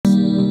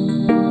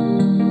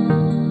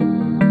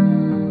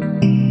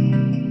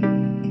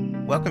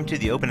Welcome to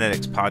the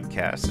OpenEdX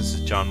podcast. This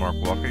is John Mark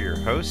Walker, your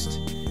host,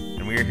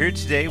 and we are here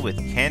today with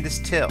Candace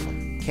Thille.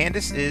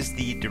 Candace is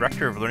the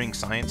Director of Learning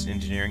Science and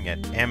Engineering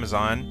at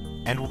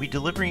Amazon and will be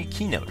delivering a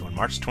keynote on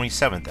March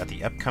 27th at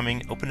the upcoming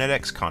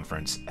OpenEdX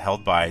conference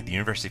held by the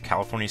University of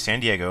California,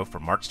 San Diego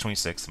from March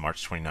 26th to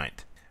March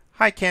 29th.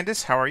 Hi,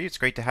 Candace. How are you? It's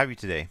great to have you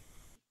today.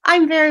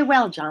 I'm very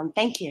well, John.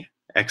 Thank you.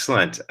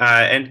 Excellent.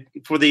 And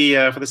for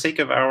the sake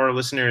of our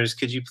listeners,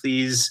 could you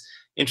please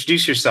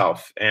introduce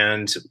yourself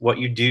and what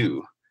you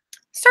do?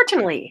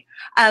 Certainly.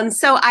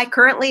 So I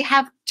currently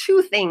have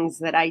two things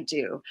that I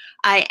do.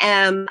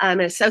 I'm an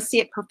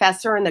associate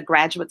professor in the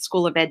Graduate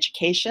School of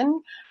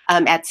Education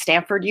at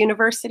Stanford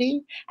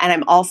University, and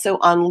I'm also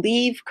on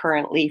leave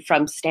currently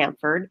from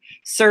Stanford,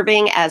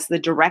 serving as the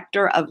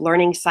Director of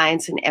Learning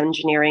Science and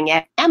Engineering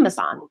at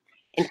Amazon,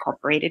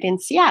 Incorporated in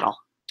Seattle.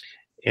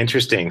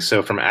 Interesting.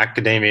 So from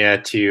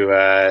academia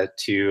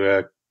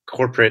to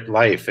corporate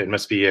life, it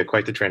must be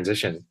quite the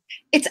transition.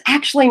 It's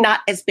actually not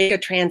as big a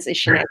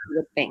transition as you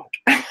would think.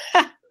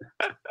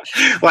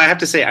 Well, I have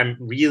to say, I'm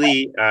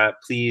really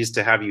pleased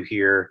to have you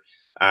here.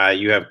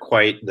 You have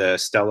quite the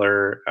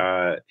stellar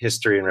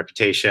history and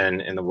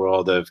reputation in the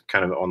world of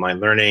kind of online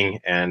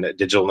learning and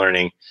digital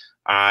learning.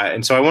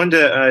 And so I wanted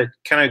to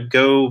kind of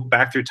go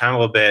back through time a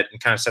little bit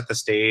and kind of set the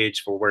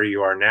stage for where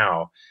you are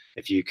now.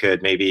 If you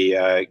could maybe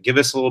give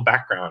us a little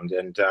background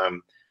and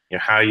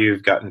how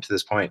you've gotten to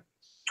this point.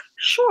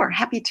 Sure,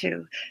 happy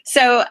to.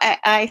 So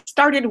I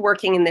started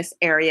working in this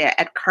area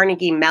at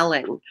Carnegie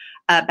Mellon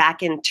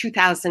back in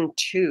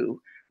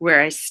 2002,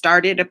 where I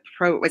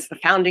was the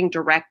founding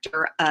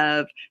director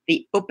of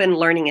the Open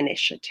Learning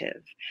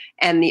Initiative.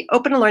 And the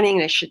Open Learning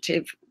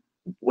Initiative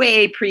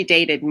way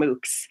predated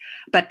MOOCs,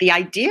 but the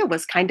idea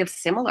was kind of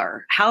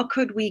similar. How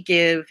could we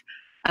give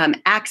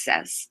open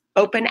access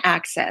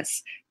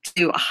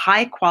to a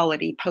high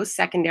quality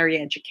post-secondary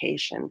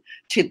education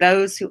to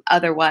those who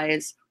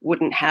otherwise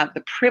wouldn't have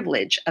the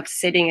privilege of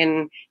sitting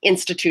in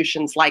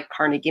institutions like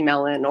Carnegie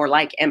Mellon or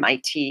like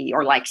MIT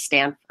or like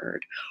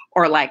Stanford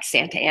or like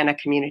Santa Ana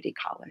Community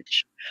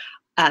College.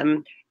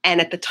 And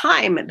at the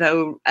time,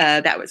 though,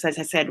 that was, as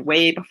I said,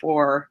 way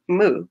before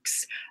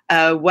MOOCs,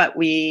 what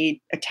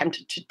we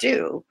attempted to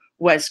do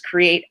was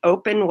create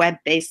open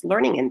web-based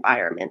learning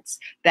environments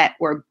that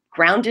were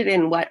grounded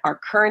in what our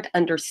current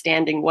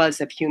understanding was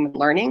of human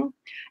learning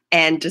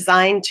and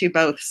designed to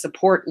both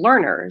support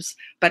learners,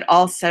 but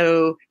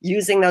also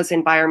using those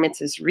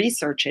environments as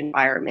research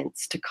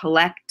environments to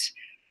collect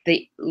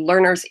the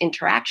learners'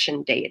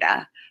 interaction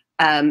data,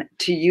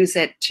 to use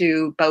it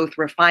to both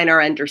refine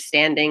our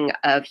understanding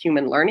of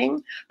human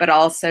learning, but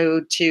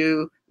also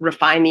to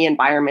refine the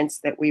environments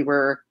that we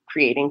were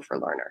creating for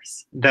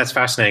learners. That's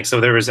fascinating.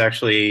 So there was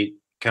actually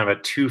kind of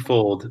a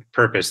twofold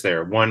purpose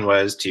there. One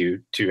was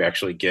to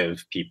actually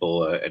give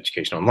people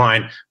education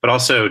online, but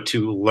also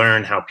to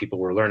learn how people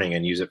were learning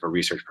and use it for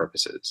research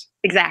purposes.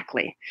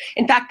 Exactly.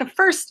 In fact, the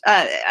first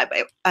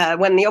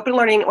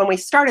when we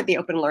started the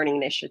Open Learning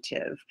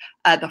Initiative,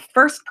 the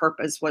first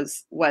purpose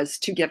was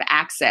to give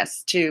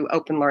access to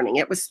open learning.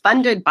 It was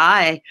funded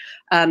by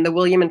the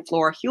William and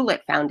Flora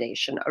Hewlett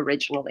Foundation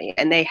originally,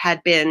 and they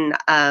had been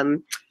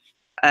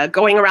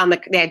going around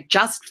they had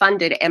just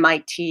funded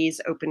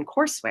MIT's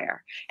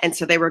OpenCourseWare. And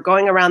so they were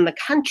going around the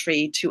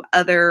country to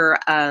other,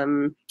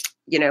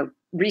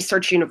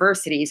 research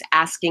universities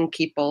asking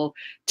people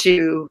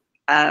to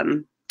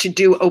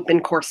do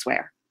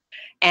OpenCourseWare.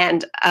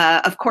 And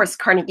of course,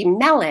 Carnegie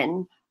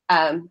Mellon,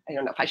 I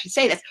don't know if I should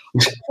say this,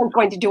 wasn't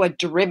going to do a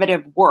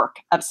derivative work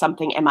of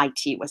something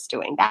MIT was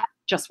doing. That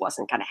just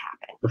wasn't going to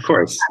happen. Of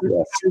course.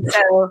 Yes.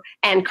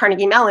 And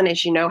Carnegie Mellon,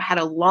 as you know, had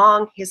a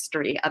long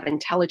history of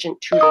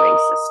intelligent tutoring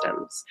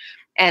systems.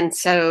 And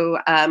so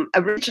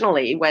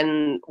originally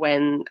when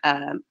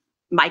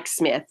Mike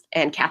Smith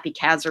and Kathy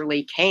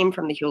Casserly came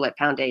from the Hewlett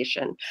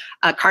Foundation,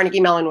 Carnegie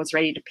Mellon was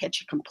ready to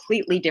pitch a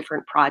completely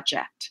different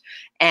project.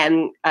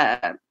 And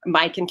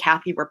Mike and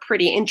Kathy were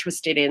pretty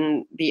interested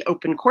in the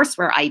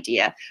OpenCourseWare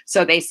idea.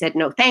 So they said,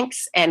 no,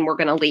 thanks, and we're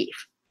going to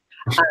leave.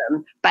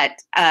 But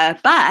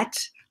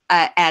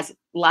as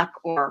luck,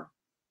 or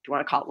if you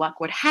want to call it luck,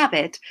 would have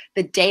it,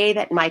 the day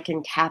that Mike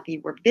and Kathy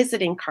were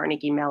visiting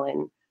Carnegie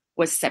Mellon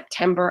was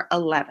September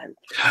 11th.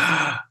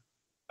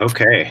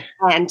 Okay.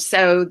 And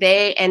so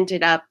they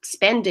ended up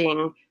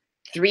spending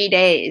 3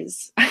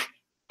 days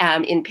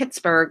in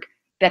Pittsburgh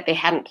that they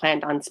hadn't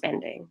planned on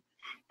spending.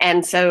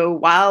 And so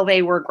while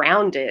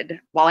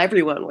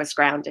everyone was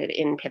grounded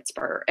in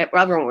Pittsburgh,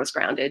 everyone was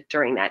grounded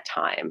during that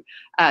time,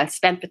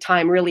 spent the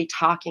time really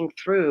talking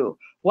through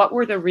what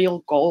were the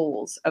real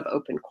goals of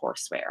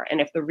OpenCourseWare.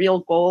 And if the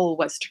real goal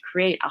was to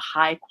create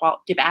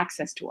give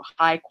access to a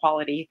high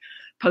quality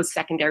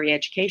post-secondary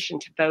education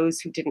to those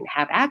who didn't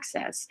have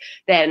access,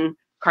 then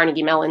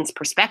Carnegie Mellon's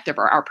perspective,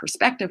 or our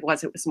perspective,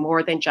 was it was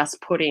more than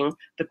just putting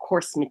the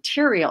course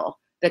material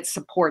that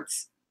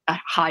supports a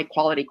high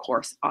quality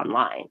course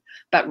online,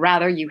 but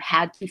rather you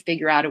had to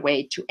figure out a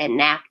way to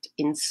enact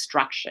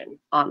instruction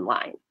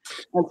online.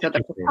 And so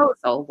the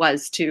proposal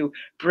was to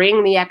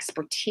bring the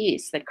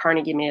expertise that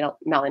Carnegie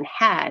Mellon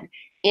had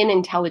in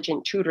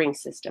intelligent tutoring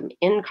system,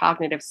 in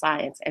cognitive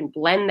science, and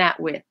blend that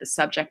with the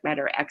subject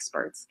matter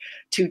experts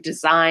to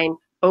design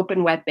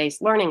open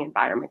web-based learning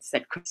environments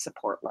that could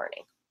support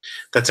learning.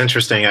 That's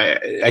interesting.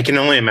 I can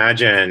only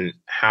imagine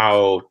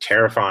how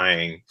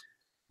terrifying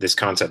this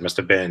concept must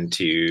have been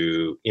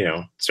to,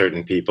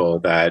 certain people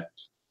that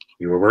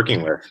you were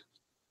working with.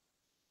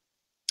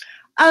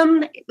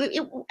 Well,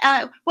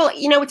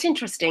 it's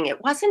interesting.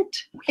 It wasn't,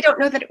 I don't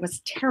know that it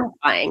was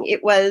terrifying.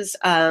 It was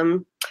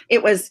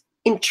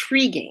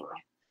intriguing.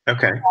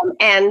 Okay.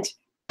 And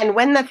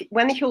when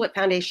the Hewlett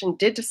Foundation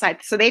did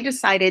decide, so they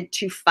decided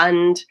to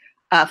fund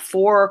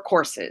 4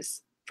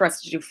 courses, for us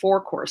to do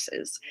 4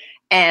 courses,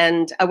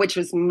 and which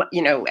was, as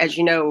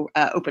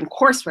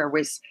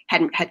OpenCourseWare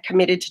had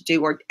committed to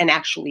do, and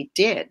actually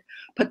did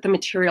put the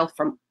material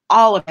from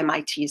all of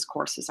MIT's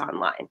courses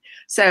online.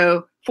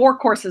 So 4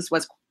 courses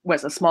was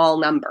a small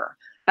number,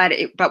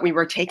 but we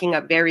were taking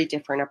a very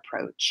different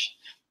approach.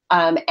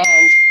 And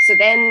so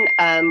then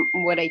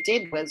what I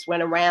did was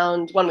when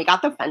we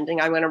got the funding,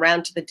 I went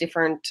around to the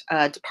different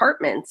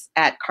departments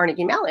at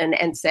Carnegie Mellon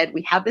and said,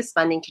 we have this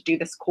funding to do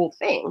this cool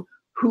thing.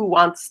 Who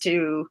wants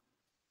to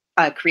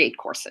create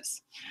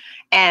courses?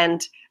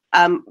 And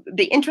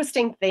the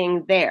interesting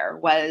thing there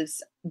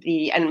was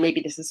and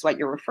maybe this is what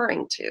you're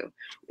referring to,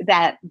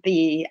 that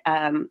the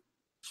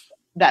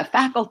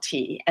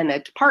faculty and the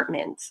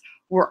departments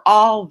were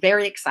all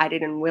very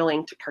excited and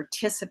willing to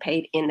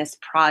participate in this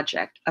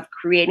project of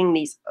creating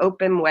these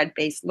open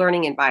web-based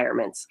learning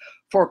environments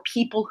for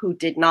people who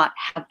did not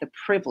have the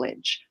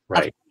privilege of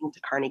coming to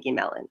Carnegie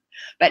Mellon.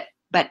 But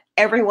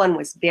everyone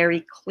was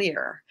very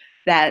clear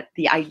that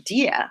the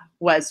idea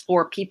was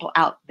for people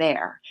out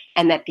there,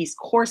 and that these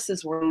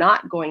courses were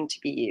not going to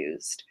be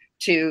used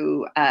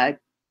to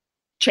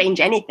change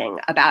anything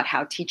about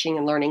how teaching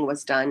and learning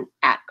was done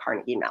at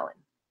Carnegie Mellon.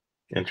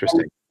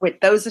 Interesting. And with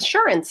those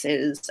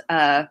assurances,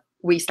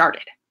 we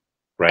started.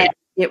 Right. And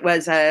it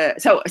was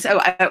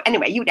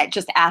anyway, you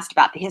just asked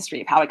about the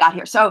history of how I got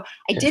here. So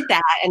I did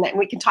that, and then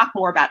we can talk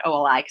more about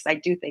OLI, because I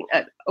do think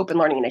Open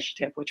Learning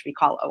Initiative, which we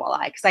call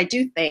OLI, because I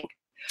do think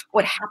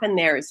what happened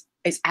there is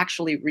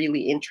actually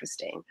really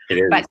interesting. It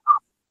is. But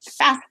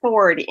fast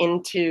forward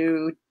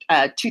into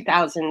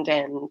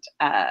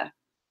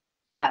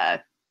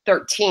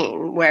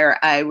 2013,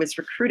 where I was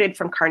recruited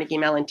from Carnegie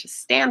Mellon to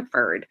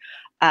Stanford.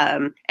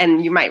 And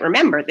you might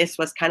remember, this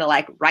was kind of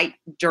like right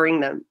during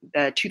the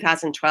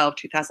 2012,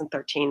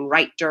 2013,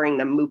 right during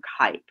the MOOC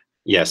hype.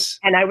 Yes.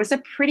 And I was a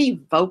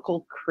pretty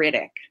vocal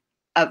critic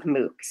of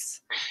MOOCs.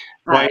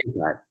 Why is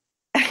that?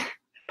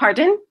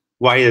 Pardon?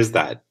 Why is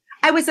that?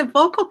 I was a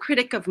vocal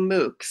critic of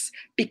MOOCs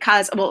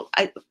because,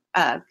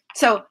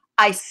 so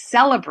I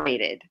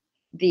celebrated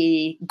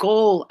the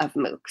goal of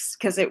MOOCs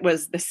because it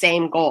was the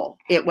same goal.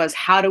 It was,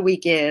 how do we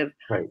give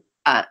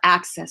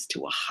access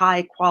to a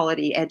high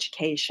quality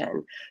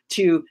education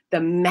to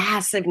the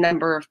massive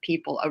number of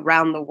people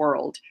around the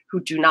world who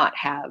do not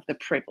have the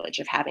privilege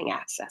of having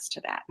access to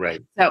that.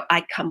 Right. So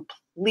I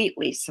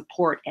completely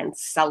support and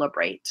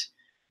celebrate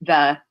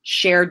the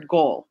shared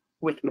goal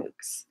with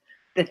MOOCs.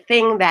 The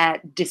thing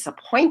that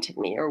disappointed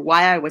me, or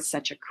why I was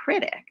such a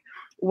critic,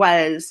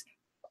 was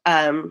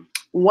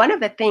one of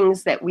the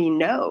things that we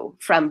know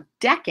from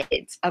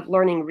decades of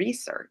learning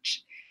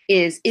research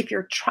is, if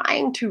you're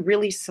trying to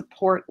really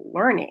support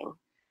learning,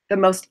 the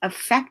most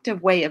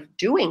effective way of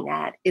doing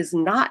that is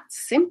not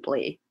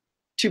simply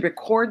to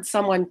record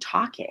someone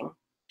talking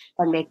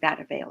and make that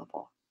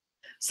available.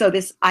 So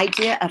this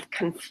idea of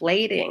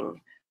conflating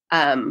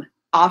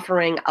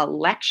offering a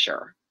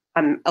lecture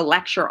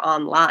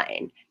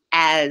online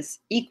as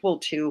equal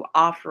to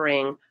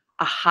offering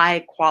a high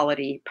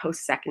quality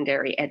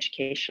post-secondary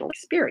educational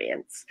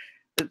experience,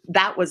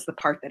 that was the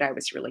part that I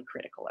was really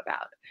critical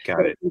about.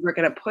 Got it. We were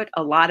going to put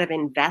a lot of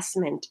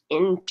investment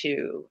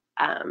into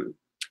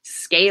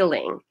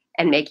scaling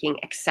and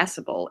making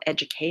accessible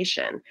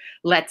education.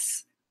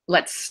 Let's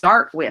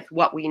start with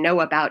what we know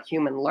about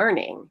human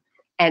learning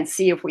and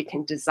see if we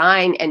can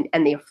design and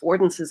the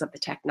affordances of the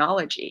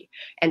technology,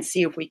 and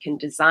see if we can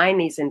design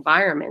these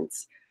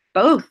environments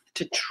both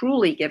to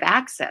truly give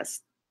access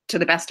to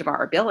the best of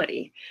our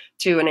ability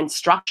to an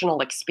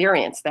instructional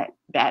experience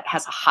that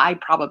has a high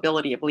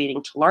probability of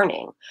leading to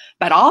learning,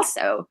 but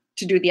also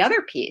to do the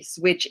other piece,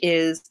 which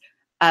is,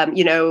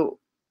 to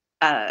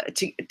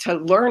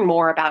learn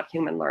more about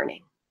human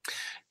learning.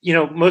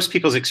 Most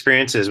people's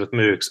experiences with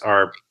MOOCs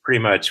are pretty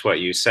much what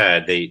you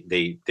said.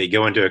 They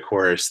go into a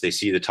course, they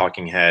see the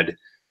talking head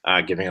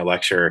giving a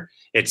lecture.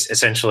 It's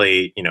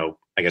essentially,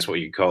 I guess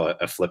what you call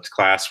a flipped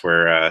class,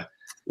 where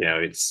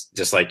it's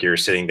just like you're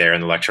sitting there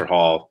in the lecture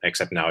hall,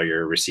 except now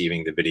you're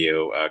receiving the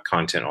video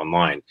content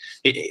online.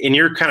 In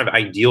your kind of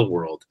ideal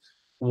world,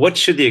 what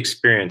should the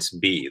experience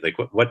be? Like,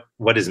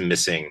 what is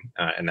missing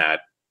in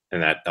that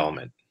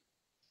element?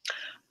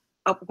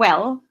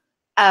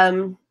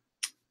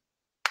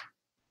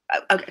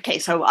 Okay,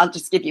 so I'll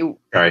just give you.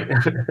 All right.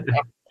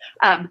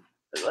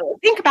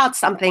 Think about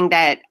something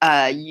that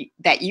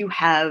you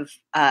have,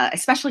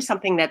 especially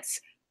something that's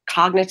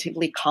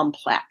cognitively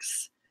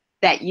complex,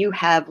 that you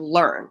have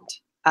learned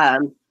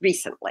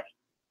recently.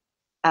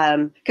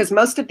 Because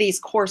most of these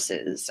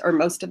courses or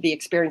most of the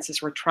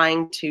experiences we're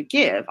trying to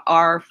give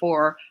are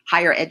for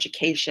higher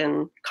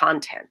education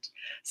content.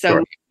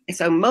 So,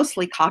 so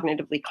mostly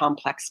cognitively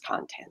complex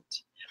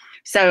content.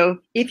 So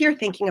if you're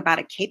thinking about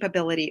a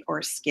capability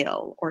or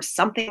skill or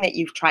something that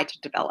you've tried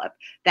to develop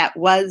that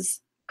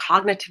was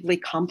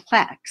cognitively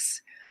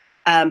complex,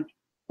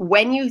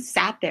 when you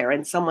sat there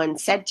and someone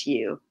said to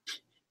you,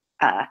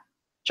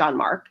 John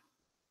Mark,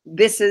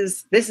 this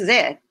is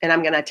it, and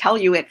I'm going to tell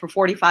you it for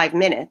 45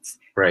 minutes.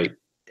 Right.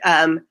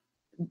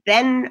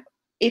 Then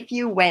if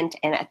you went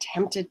and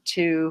attempted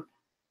to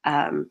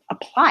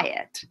apply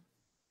it,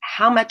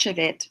 how much of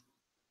it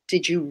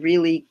did you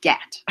really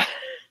get?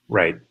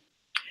 Right.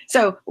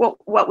 So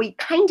what we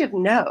kind of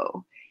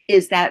know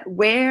is that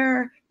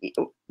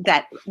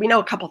that we know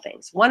a couple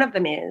things. One of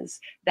them is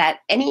that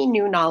any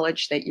new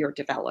knowledge that you're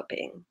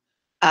developing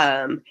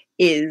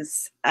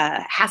has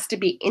to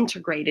be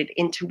integrated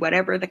into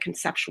whatever the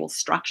conceptual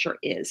structure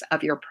is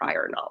of your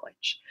prior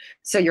knowledge.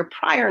 So your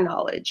prior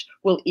knowledge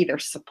will either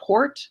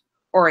support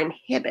or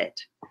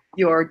inhibit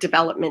your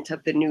development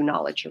of the new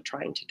knowledge you're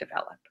trying to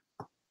develop.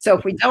 So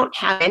if we don't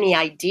have any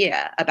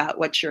idea about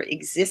what your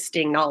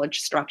existing knowledge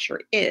structure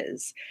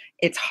is,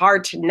 it's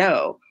hard to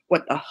know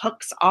what the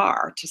hooks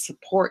are to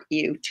support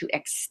you to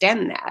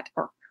extend that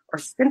or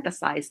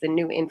synthesize the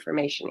new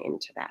information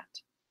into that.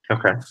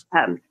 Okay.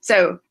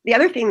 So the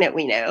other thing that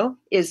we know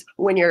is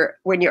when you're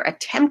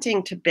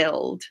attempting to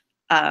build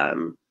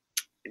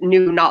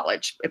new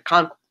knowledge,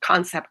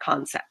 complex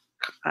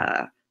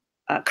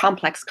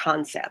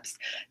concepts,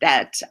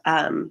 that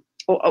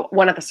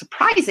one of the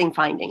surprising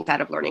findings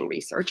out of learning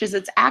research is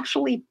it's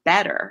actually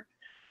better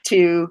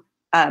to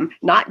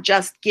not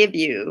just give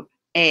you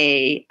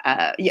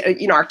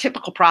our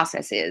typical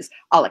process is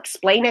I'll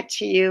explain it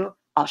to you,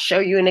 I'll show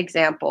you an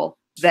example,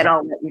 then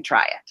I'll let you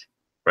try it.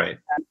 Right.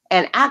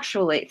 And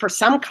actually, for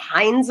some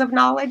kinds of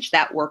knowledge,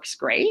 that works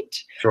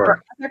great. Sure.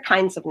 For other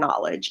kinds of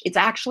knowledge, it's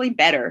actually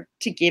better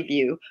to give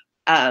you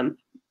a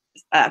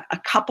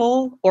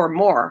couple or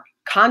more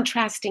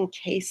contrasting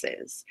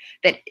cases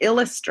that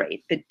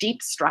illustrate the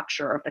deep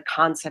structure of the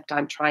concept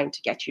I'm trying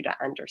to get you to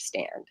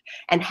understand,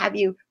 and have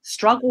you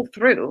struggle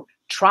through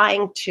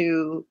trying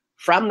to,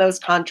 from those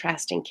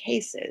contrasting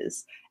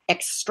cases,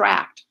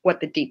 extract what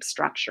the deep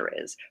structure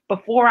is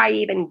before I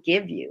even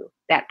give you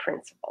that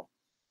principle.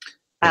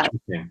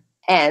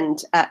 And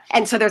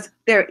so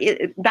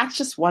that's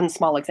just one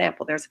small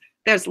example.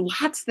 There's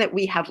lots that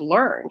we have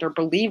learned or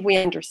believe we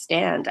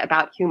understand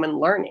about human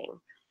learning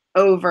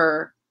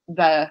over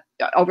the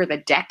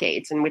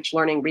decades in which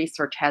learning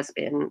research has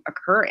been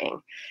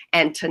occurring,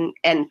 and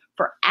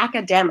for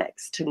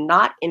academics to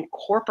not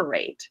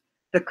incorporate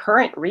the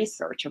current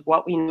research of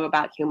what we know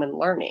about human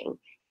learning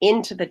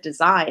into the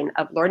design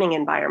of learning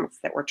environments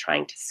that we're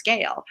trying to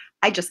scale,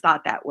 I just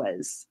thought that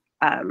was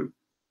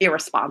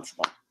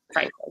irresponsible,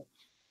 frankly.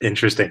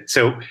 Interesting.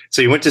 So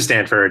you went to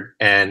Stanford,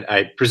 and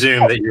I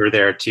presume that you were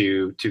there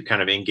to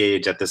kind of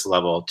engage at this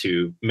level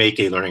to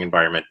make a learning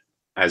environment,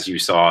 as you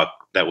saw,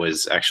 that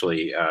was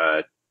actually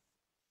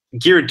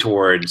geared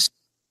towards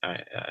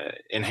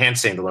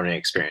enhancing the learning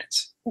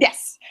experience.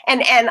 Yes.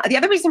 And the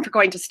other reason for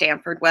going to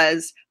Stanford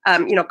was,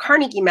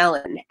 Carnegie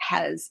Mellon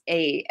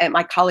and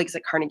my colleagues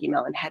at Carnegie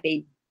Mellon have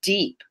a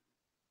deep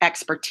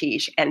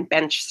expertise and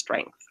bench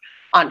strength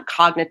on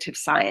cognitive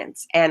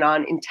science and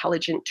on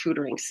intelligent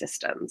tutoring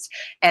systems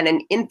and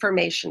an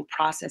information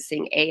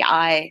processing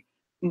AI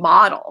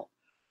model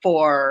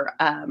for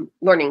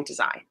learning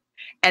design.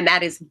 And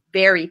that is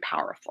very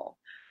powerful.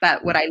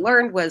 But what I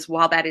learned was,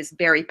 while that is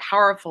very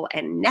powerful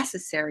and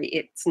necessary,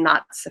 it's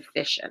not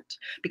sufficient,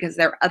 because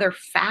there are other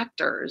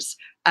factors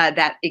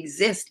that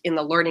exist in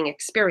the learning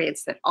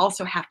experience that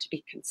also have to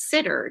be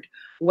considered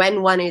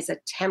when one is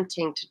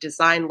attempting to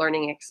design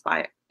learning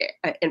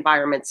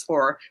environments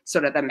for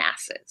sort of the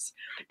masses.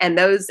 And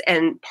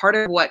part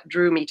of what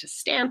drew me to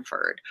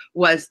Stanford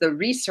was the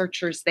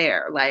researchers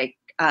there, like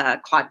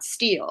Claude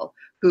Steele,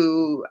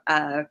 who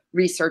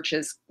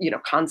researches,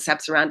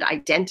 concepts around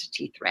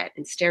identity threat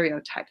and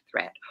stereotype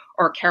threat,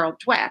 or Carol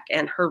Dweck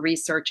and her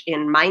research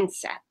in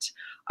mindset,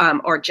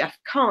 or Jeff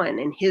Cohen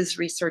and his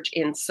research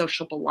in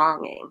social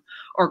belonging,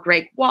 or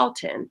Greg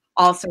Walton,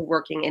 also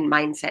working in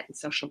mindset and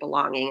social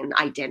belonging and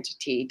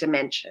identity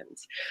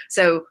dimensions.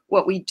 So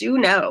what we do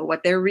know,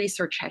 what their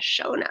research has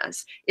shown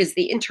us, is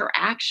the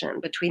interaction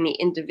between the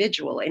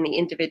individual and the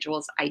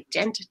individual's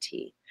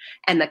identity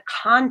and the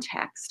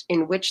context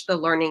in which the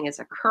learning is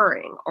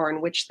occurring or in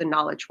which the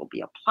knowledge will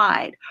be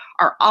applied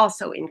are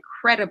also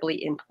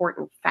incredibly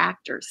important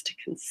factors to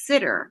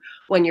consider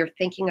when you're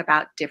thinking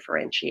about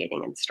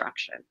differentiating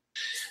instruction.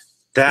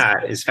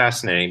 That is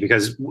fascinating,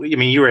 because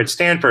you were at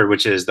Stanford,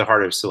 which is the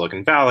heart of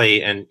Silicon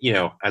Valley, and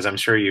as I'm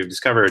sure you've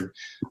discovered,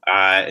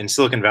 in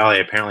Silicon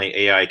Valley, apparently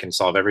AI can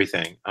solve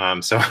everything.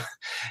 So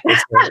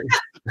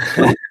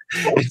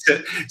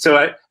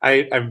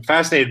I'm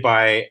fascinated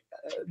by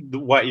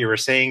what you were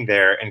saying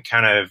there, and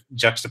kind of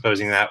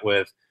juxtaposing that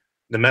with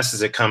the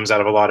message that comes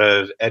out of a lot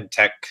of ed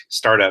tech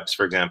startups,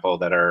 for example,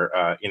 that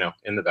are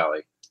in the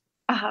Valley.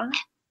 Uh-huh.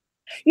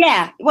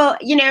 Yeah. Well,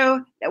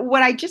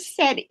 what I just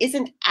said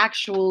isn't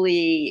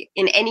actually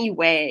in any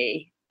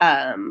way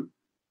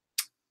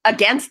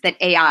against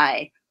that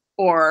AI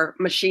or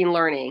machine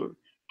learning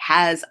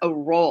has a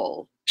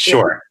role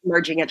Sure. in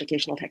emerging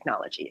educational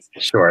technologies.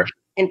 Sure.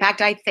 In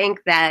fact, I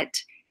think that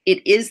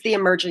it is the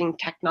emerging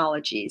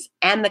technologies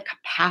and the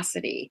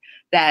capacity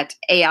that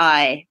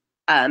AI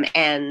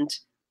and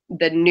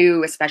the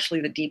new,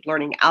 especially the deep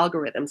learning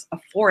algorithms,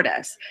 afford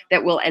us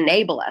that will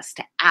enable us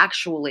to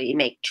actually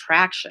make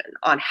traction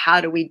on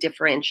how do we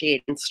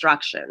differentiate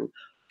instruction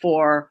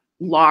for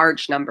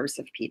large numbers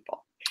of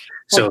people.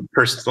 So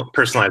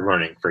personalized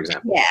learning, for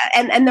example. Yeah,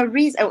 and the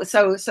reason,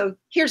 so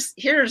here's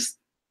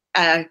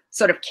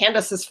sort of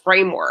Candace's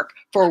framework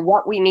for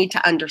what we need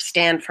to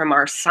understand from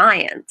our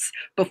science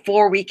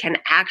before we can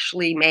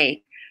actually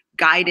make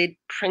guided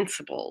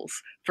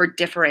principles for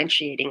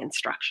differentiating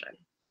instruction.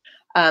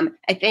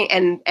 I think,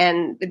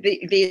 and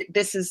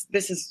this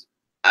is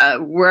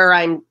where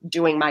I'm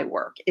doing my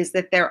work, is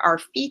that there are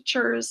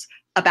features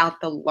about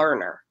the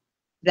learner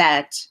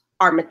that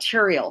are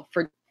material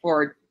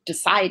for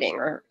deciding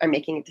or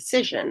making a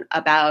decision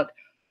about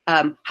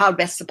how to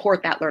best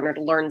support that learner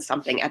to learn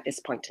something at this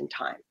point in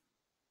time.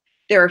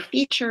 There are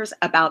features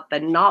about the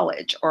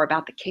knowledge or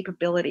about the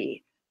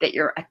capability that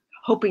you're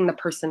hoping the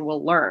person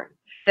will learn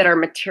that are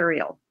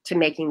material to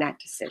making that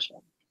decision.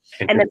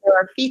 And then there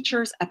are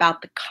features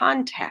about the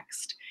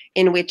context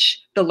in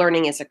which the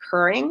learning is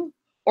occurring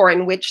or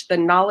in which the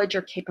knowledge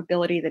or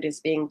capability that is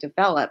being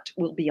developed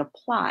will be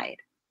applied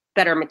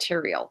that are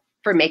material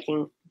for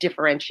making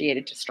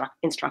differentiated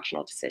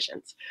instructional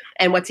decisions.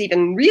 And what's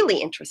even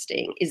really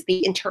interesting is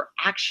the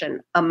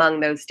interaction among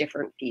those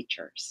different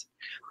features.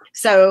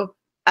 So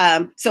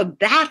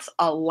that's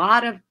a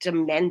lot of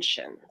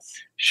dimensions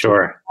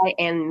Sure. to try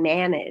and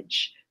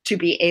manage to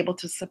be able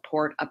to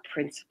support a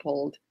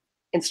principled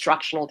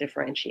instructional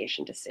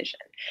differentiation decision.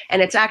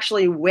 And it's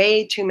actually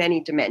way too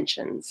many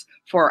dimensions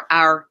for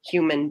our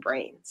human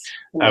brains.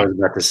 I was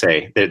about to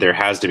say that there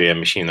has to be a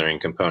machine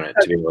learning component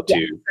to be able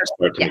to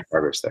start to make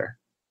progress there.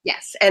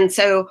 Yes. And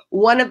so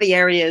one of the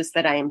areas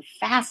that I am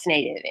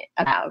fascinated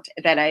about,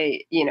 that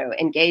I,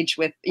 engage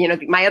with,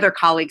 my other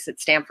colleagues at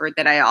Stanford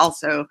that I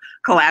also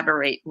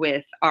collaborate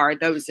with are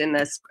those in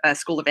the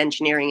School of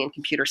Engineering and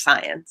Computer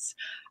Science.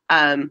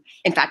 In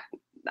fact,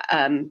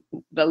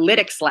 the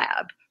Lytics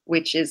lab,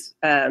 which is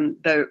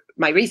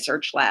my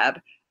research lab,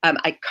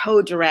 I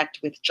co-direct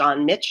with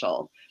John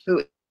Mitchell,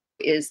 who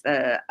is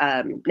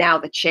now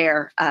the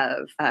chair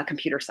of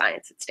computer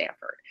science at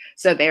Stanford.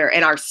 So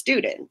and our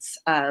students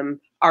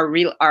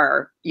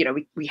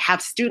we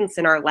have students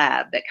in our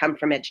lab that come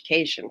from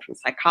education, from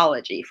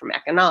psychology, from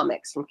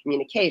economics, from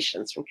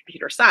communications, from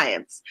computer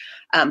science,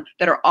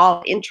 that are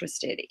all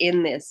interested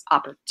in this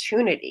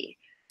opportunity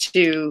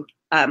to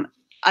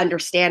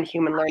understand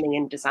human learning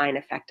and design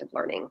effective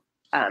learning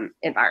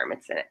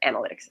environments and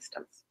analytic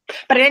systems.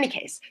 But in any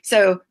case,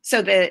 so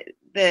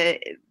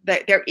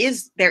there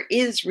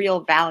is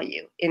real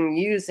value in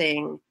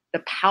using the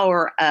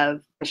power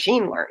of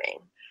machine learning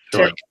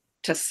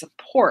to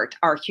support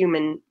our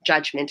human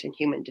judgment and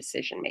human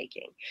decision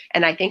making.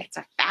 And I think it's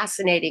a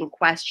fascinating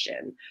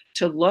question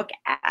to look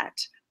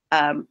at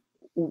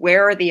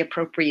where are the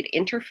appropriate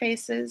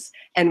interfaces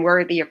and where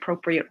are the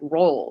appropriate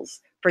roles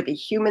for the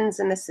humans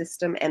in the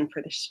system and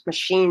for the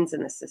machines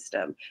in the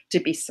system to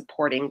be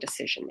supporting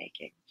decision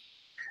making.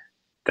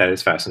 That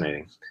is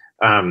fascinating.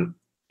 And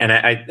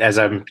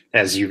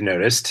as you've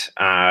noticed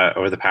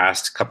over the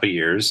past couple of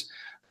years,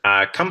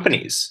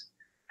 companies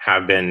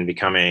have been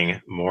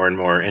becoming more and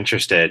more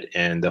interested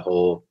in the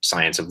whole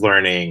science of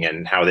learning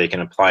and how they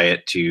can apply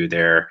it to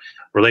their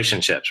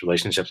relationships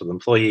with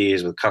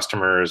employees, with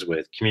customers,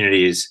 with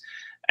communities.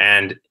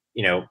 And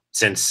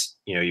since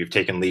you've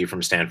taken leave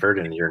from Stanford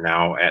and you're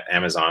now at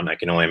Amazon, I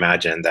can only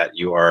imagine that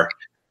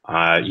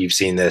you've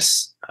seen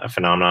this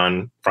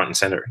phenomenon front and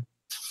center.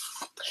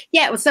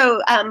 Yeah.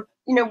 So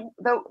the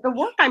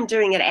work I'm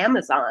doing at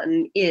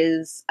Amazon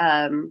is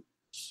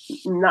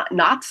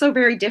not so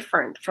very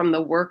different from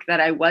the work that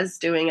I was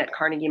doing at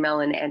Carnegie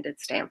Mellon and at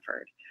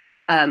Stanford.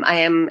 I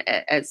am,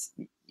 as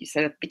you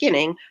said at the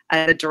beginning,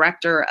 the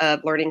director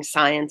of learning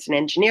science and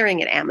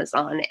engineering at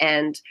Amazon,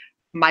 and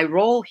my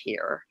role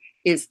here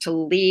is to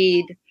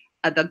lead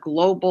the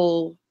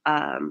global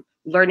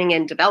learning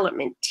and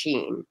development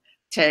team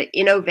to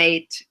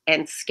innovate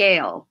and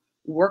scale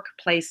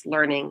workplace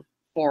learning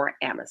for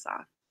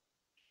Amazon.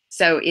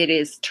 So it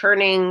is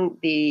turning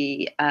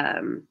the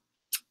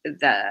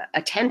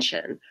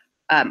attention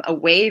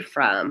away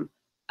from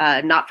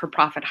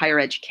not-for-profit higher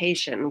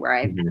education, where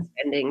I've been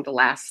spending the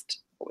last,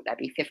 what would that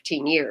be,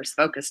 15 years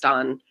focused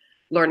on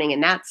learning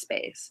in that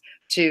space,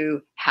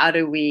 to how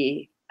do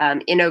we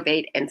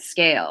innovate and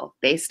scale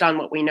based on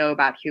what we know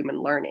about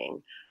human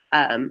learning,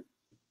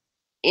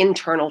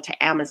 internal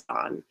to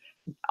Amazon,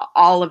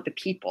 all of the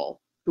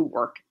people who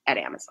work at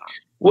Amazon.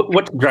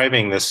 What's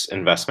driving this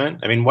investment?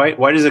 I mean,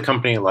 why does a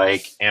company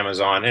like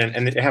Amazon,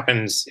 and it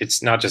happens,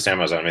 it's not just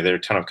Amazon, I mean, there are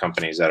a ton of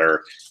companies that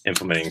are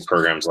implementing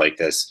programs like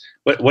this.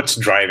 What's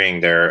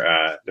driving their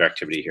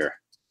activity here?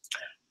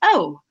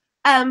 Oh,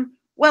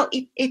 well,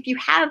 if you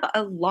have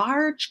a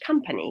large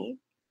company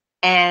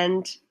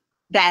and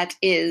that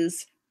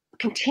is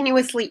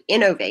continuously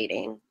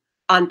innovating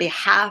on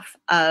behalf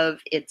of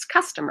its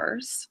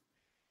customers,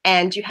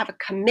 and you have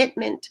a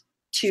commitment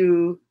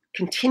to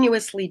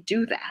continuously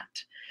do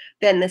that,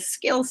 then the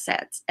skill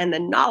sets and the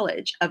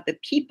knowledge of the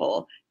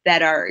people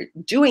that are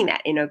doing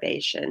that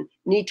innovation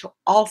need to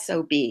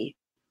also be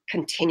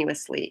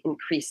continuously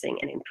increasing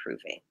and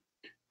improving.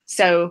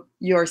 So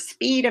your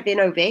speed of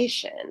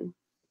innovation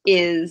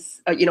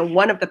is,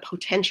 one of the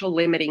potential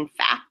limiting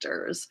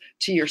factors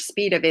to your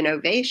speed of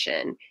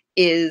innovation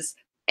is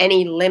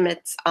any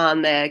limits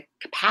on the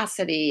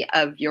capacity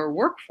of your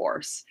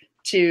workforce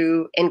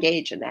to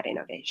engage in that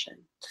innovation.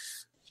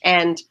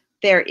 And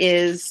there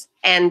is,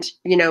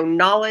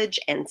 knowledge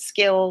and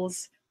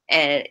skills,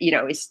 and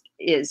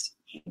is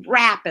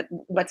rapid.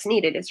 What's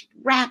needed is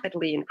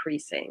rapidly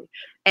increasing.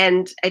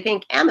 And I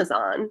think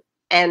Amazon,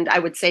 and I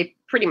would say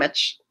pretty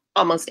much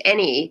almost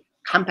any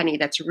company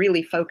that's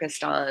really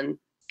focused on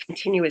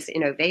continuous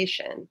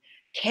innovation,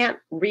 can't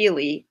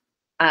really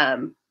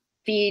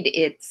feed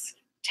its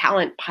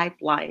talent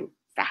pipeline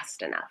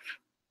fast enough.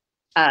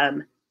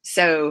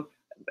 So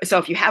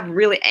if you have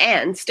really,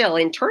 and still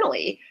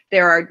internally,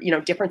 there are,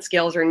 different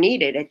skills are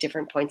needed at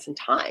different points in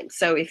time.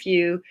 So if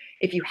you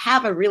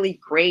have a really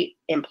great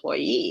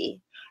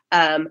employee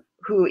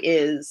who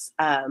is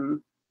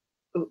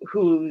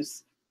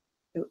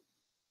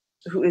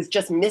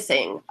just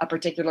missing a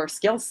particular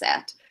skill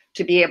set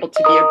to be able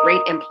to be a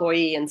great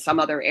employee in some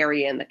other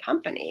area in the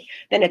company,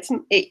 then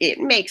it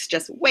makes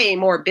just way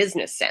more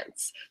business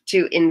sense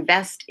to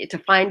invest, to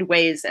find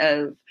ways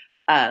of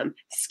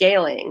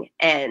scaling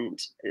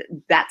and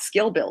that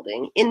skill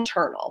building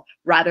internal,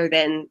 rather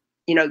than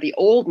the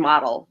old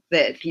model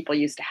that people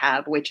used to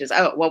have, which is,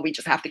 we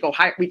just have to go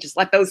hire, we just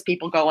let those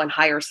people go and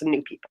hire some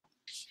new people.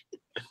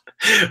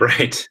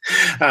 Right.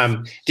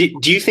 Do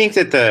you think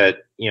that the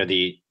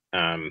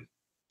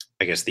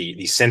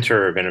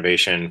center of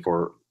innovation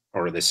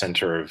or the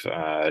center of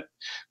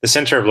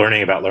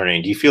learning about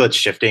learning, do you feel it's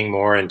shifting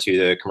more into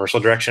the commercial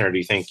direction, or do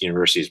you think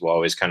universities will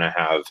always kind of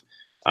have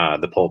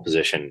the pole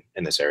position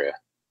in this area?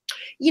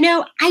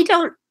 I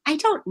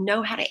don't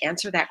know how to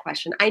answer that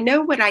question. I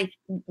know what I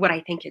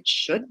think it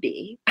should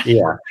be.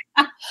 Yeah.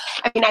 I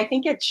mean, I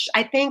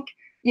think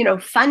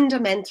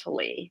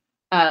fundamentally,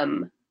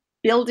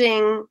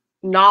 building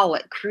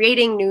knowledge,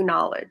 creating new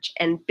knowledge,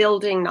 and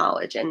building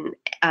knowledge and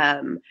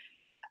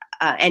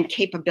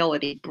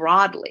capability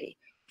broadly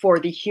for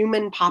the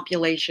human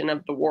population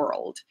of the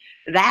world.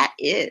 That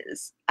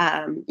is,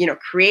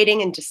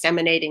 creating and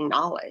disseminating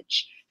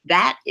knowledge.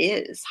 That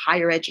is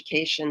higher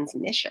education's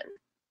mission,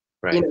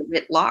 right,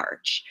 writ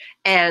large.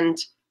 And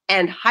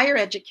higher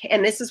education,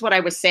 and this is what I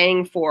was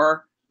saying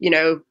for,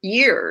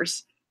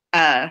 years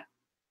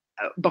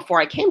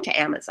before I came to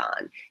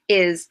Amazon,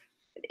 is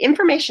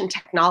information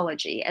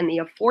technology and the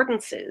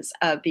affordances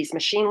of these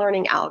machine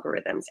learning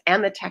algorithms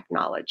and the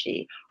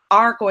technology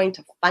are going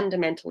to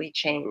fundamentally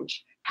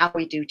change how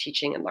we do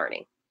teaching and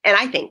learning. And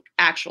I think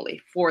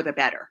actually for the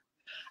better.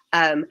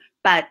 And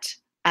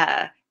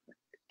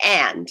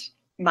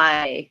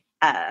my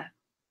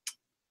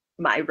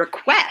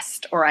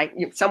request, or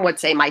some would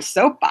say my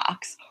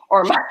soapbox,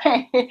 or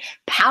my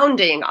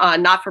pounding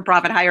on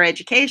not-for-profit higher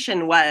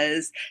education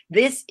was,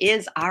 this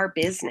is our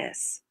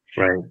business.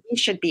 Right. We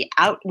should be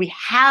out. We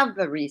have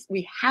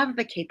we have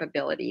the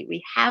capability.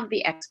 We have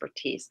the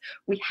expertise.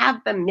 We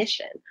have the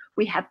mission.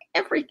 We have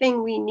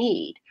everything we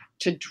need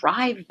to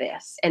drive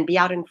this and be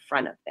out in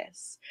front of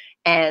this.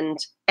 And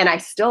I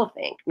still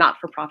think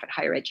not-for-profit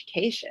higher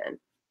education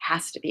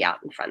has to be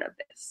out in front of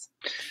this.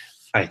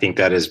 I think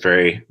that is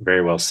very,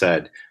 very well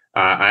said.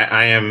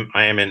 I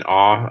am in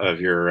awe of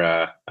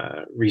your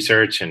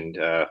research and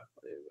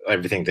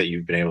everything that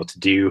you've been able to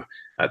do.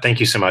 Thank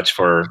you so much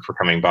for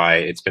coming by.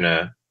 It's been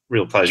a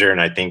real pleasure, and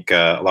I think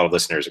a lot of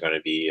listeners are going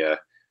to be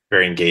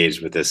very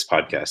engaged with this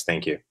podcast.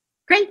 Thank you.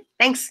 Great,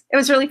 thanks. It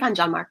was really fun,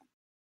 John Mark.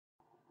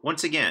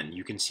 Once again,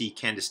 you can see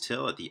Candace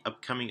Thille at the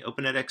upcoming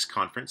OpenEdX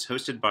conference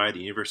hosted by the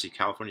University of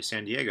California,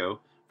 San Diego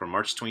from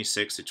March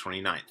 26th to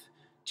 29th.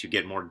 To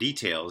get more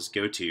details,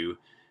 go to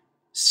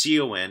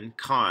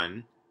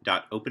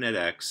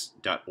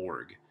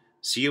concon.openedx.org,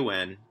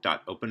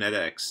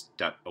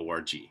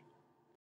 con.openedx.org.